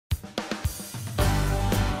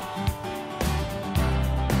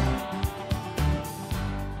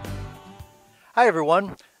Hi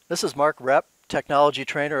everyone, this is Mark Repp, Technology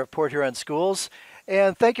Trainer of Port Huron Schools,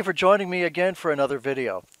 and thank you for joining me again for another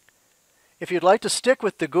video. If you'd like to stick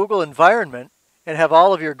with the Google environment and have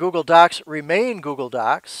all of your Google Docs remain Google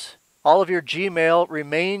Docs, all of your Gmail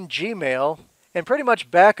remain Gmail, and pretty much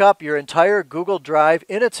back up your entire Google Drive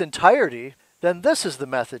in its entirety, then this is the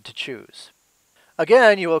method to choose.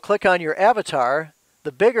 Again, you will click on your avatar,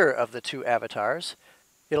 the bigger of the two avatars.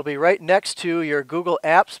 It'll be right next to your Google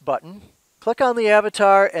Apps button. Click on the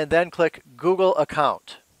avatar and then click Google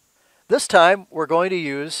Account. This time we're going to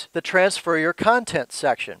use the Transfer Your Content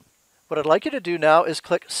section. What I'd like you to do now is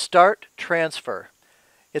click Start Transfer.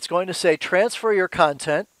 It's going to say Transfer Your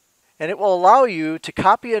Content, and it will allow you to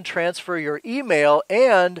copy and transfer your email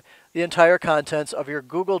and the entire contents of your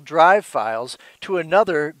Google Drive files to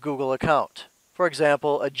another Google account. For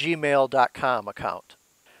example, a gmail.com account.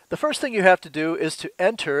 The first thing you have to do is to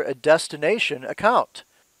enter a destination account.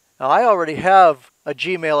 Now, I already have a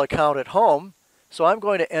Gmail account at home, so I'm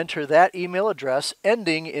going to enter that email address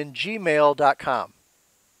ending in gmail.com.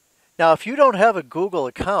 Now, if you don't have a Google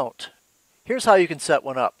account, here's how you can set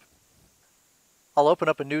one up. I'll open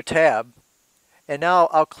up a new tab, and now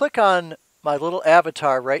I'll click on my little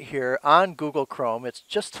avatar right here on Google Chrome. It's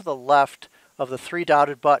just to the left of the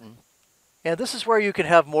three-dotted button. And this is where you can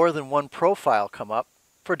have more than one profile come up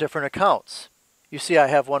for different accounts. You see I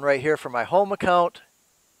have one right here for my home account.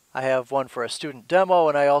 I have one for a student demo,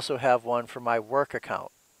 and I also have one for my work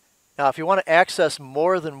account. Now, if you want to access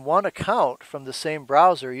more than one account from the same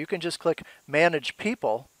browser, you can just click Manage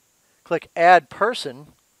People, click Add Person.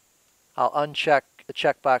 I'll uncheck the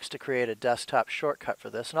checkbox to create a desktop shortcut for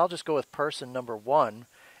this, and I'll just go with person number 1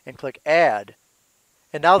 and click Add.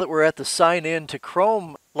 And now that we're at the Sign In to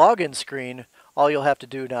Chrome login screen, all you'll have to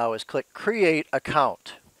do now is click Create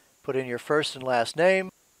Account. Put in your first and last name,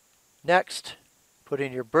 Next. Put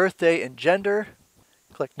in your birthday and gender,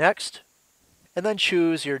 click Next, and then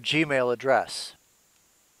choose your Gmail address.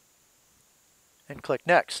 And click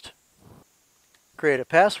Next. Create a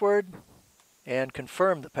password and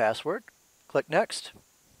confirm the password. Click Next.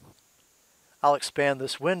 I'll expand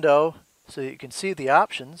this window so you can see the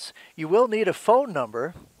options. You will need a phone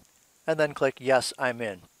number, and then click Yes, I'm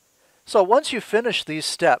in. So once you've finished these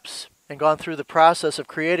steps and gone through the process of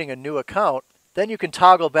creating a new account, then you can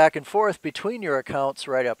toggle back and forth between your accounts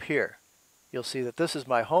right up here. You'll see that this is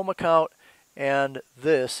my home account and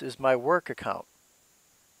this is my work account.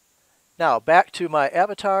 Now back to my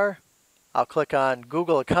avatar, I'll click on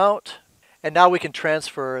Google Account, and now we can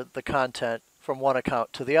transfer the content from one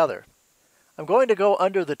account to the other. I'm going to go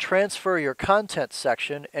under the Transfer Your Content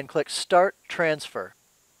section and click Start Transfer.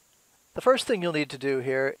 The first thing you'll need to do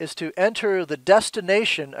here is to enter the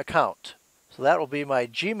destination account. So that will be my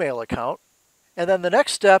Gmail account. And then the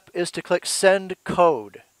next step is to click Send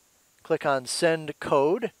Code. Click on Send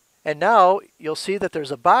Code, and now you'll see that there's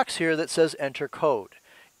a box here that says Enter Code.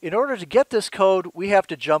 In order to get this code, we have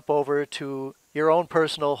to jump over to your own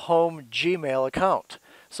personal home Gmail account.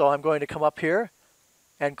 So I'm going to come up here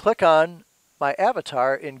and click on my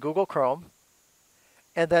avatar in Google Chrome,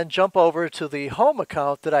 and then jump over to the home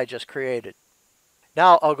account that I just created.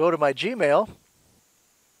 Now I'll go to my Gmail,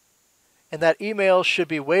 and that email should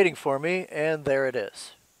be waiting for me, and there it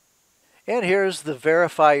is. And here's the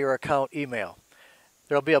Verify Your Account email.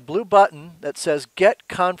 There'll be a blue button that says Get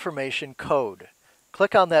Confirmation Code.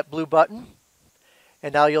 Click on that blue button,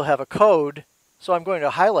 and now you'll have a code. So I'm going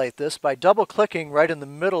to highlight this by double-clicking right in the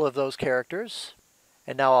middle of those characters.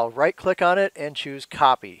 And now I'll right-click on it and choose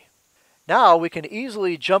Copy. Now we can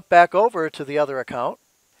easily jump back over to the other account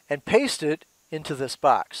and paste it into this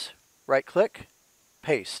box. Right-click,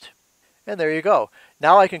 Paste. And there you go.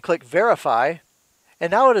 Now I can click Verify,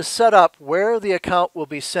 and now it is set up where the account will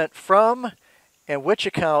be sent from and which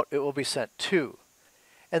account it will be sent to.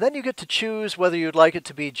 And then you get to choose whether you'd like it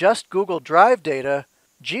to be just Google Drive data,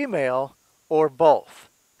 Gmail, or both.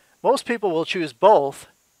 Most people will choose both,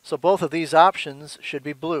 so both of these options should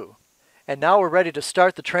be blue. And now we're ready to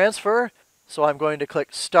start the transfer, so I'm going to click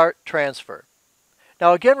Start Transfer.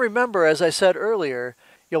 Now again, remember, as I said earlier,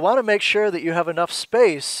 you'll want to make sure that you have enough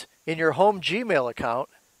space in your home Gmail account,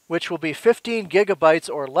 which will be 15 gigabytes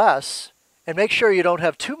or less, and make sure you don't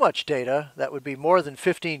have too much data, that would be more than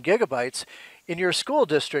 15 gigabytes, in your school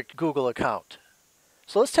district Google account.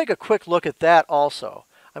 So let's take a quick look at that also.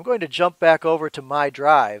 I'm going to jump back over to My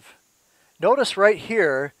Drive. Notice right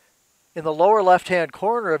here, in the lower left-hand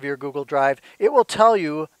corner of your Google Drive, it will tell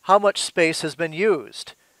you how much space has been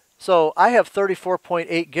used. So I have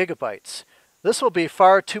 34.8 gigabytes. This will be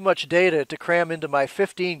far too much data to cram into my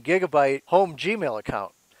 15 gigabyte home Gmail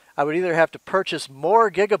account. I would either have to purchase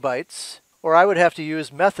more gigabytes or I would have to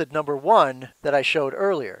use method number 1 that I showed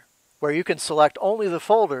earlier, where you can select only the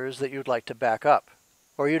folders that you'd like to back up.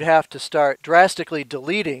 Or you'd have to start drastically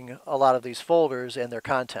deleting a lot of these folders and their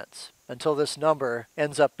contents until this number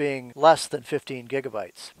ends up being less than 15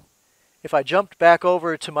 gigabytes. If I jumped back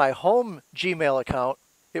over to my home Gmail account,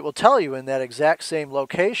 it will tell you in that exact same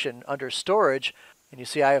location under storage, and you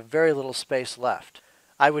see I have very little space left.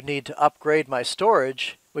 I would need to upgrade my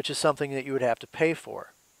storage, which is something that you would have to pay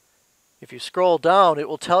for. If you scroll down, it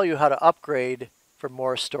will tell you how to upgrade for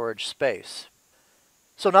more storage space.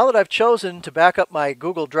 So now that I've chosen to back up my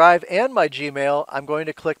Google Drive and my Gmail, I'm going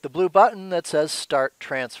to click the blue button that says Start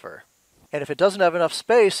Transfer. And if it doesn't have enough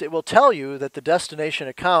space, it will tell you that the destination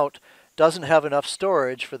account doesn't have enough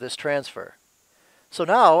storage for this transfer. So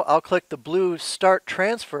now I'll click the blue Start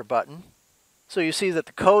Transfer button. So you see that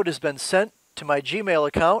the code has been sent to my Gmail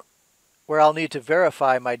account, where I'll need to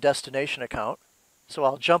verify my destination account. So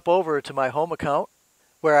I'll jump over to my home account,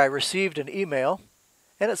 where I received an email,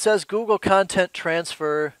 and it says Google Content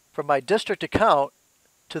Transfer from my district account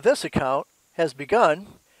to this account has begun,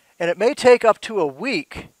 and it may take up to a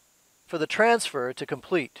week for the transfer to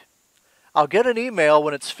complete. I'll get an email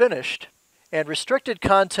when it's finished, and restricted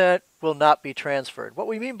content will not be transferred. What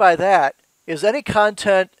we mean by that is any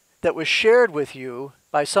content that was shared with you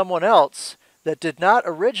by someone else that did not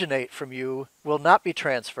originate from you will not be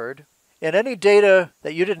transferred, and any data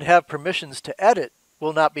that you didn't have permissions to edit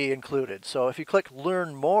will not be included. So if you click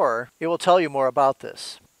Learn More, it will tell you more about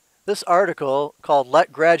this. This article, called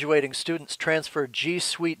Let Graduating Students Transfer G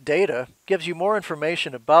Suite Data, gives you more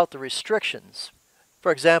information about the restrictions.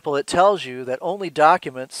 For example, it tells you that only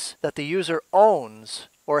documents that the user owns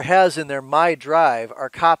or has in their My Drive are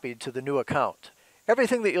copied to the new account.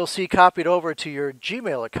 Everything that you'll see copied over to your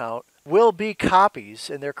Gmail account will be copies,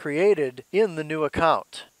 and they're created in the new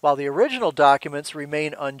account, while the original documents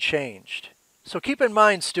remain unchanged. So keep in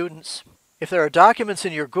mind, students, if there are documents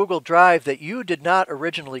in your Google Drive that you did not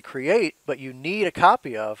originally create, but you need a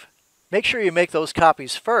copy of, make sure you make those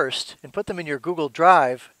copies first and put them in your Google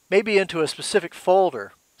Drive, maybe into a specific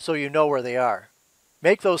folder so you know where they are.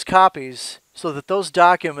 Make those copies so that those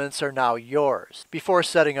documents are now yours before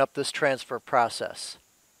setting up this transfer process.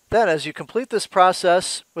 Then, as you complete this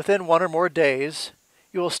process within 1 or more days,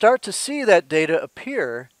 you will start to see that data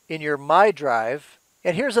appear in your My Drive,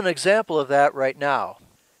 and here's an example of that right now.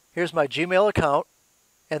 Here's my Gmail account,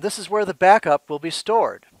 and this is where the backup will be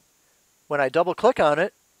stored. When I double-click on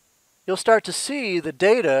it, you'll start to see the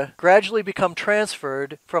data gradually become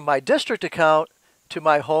transferred from my district account to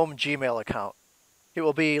my home Gmail account. It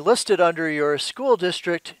will be listed under your school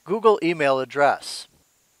district Google email address.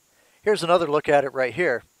 Here's another look at it right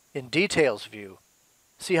here in Details view.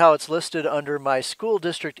 See how it's listed under my school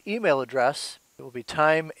district email address? It will be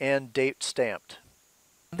time and date stamped.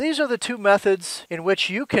 These are the two methods in which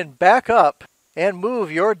you can back up and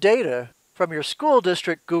move your data from your school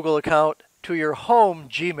district Google account to your home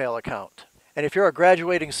Gmail account. And if you're a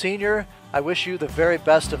graduating senior, I wish you the very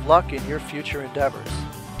best of luck in your future endeavors.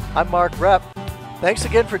 I'm Mark Repp. Thanks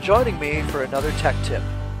again for joining me for another Tech Tip.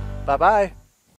 Bye-bye.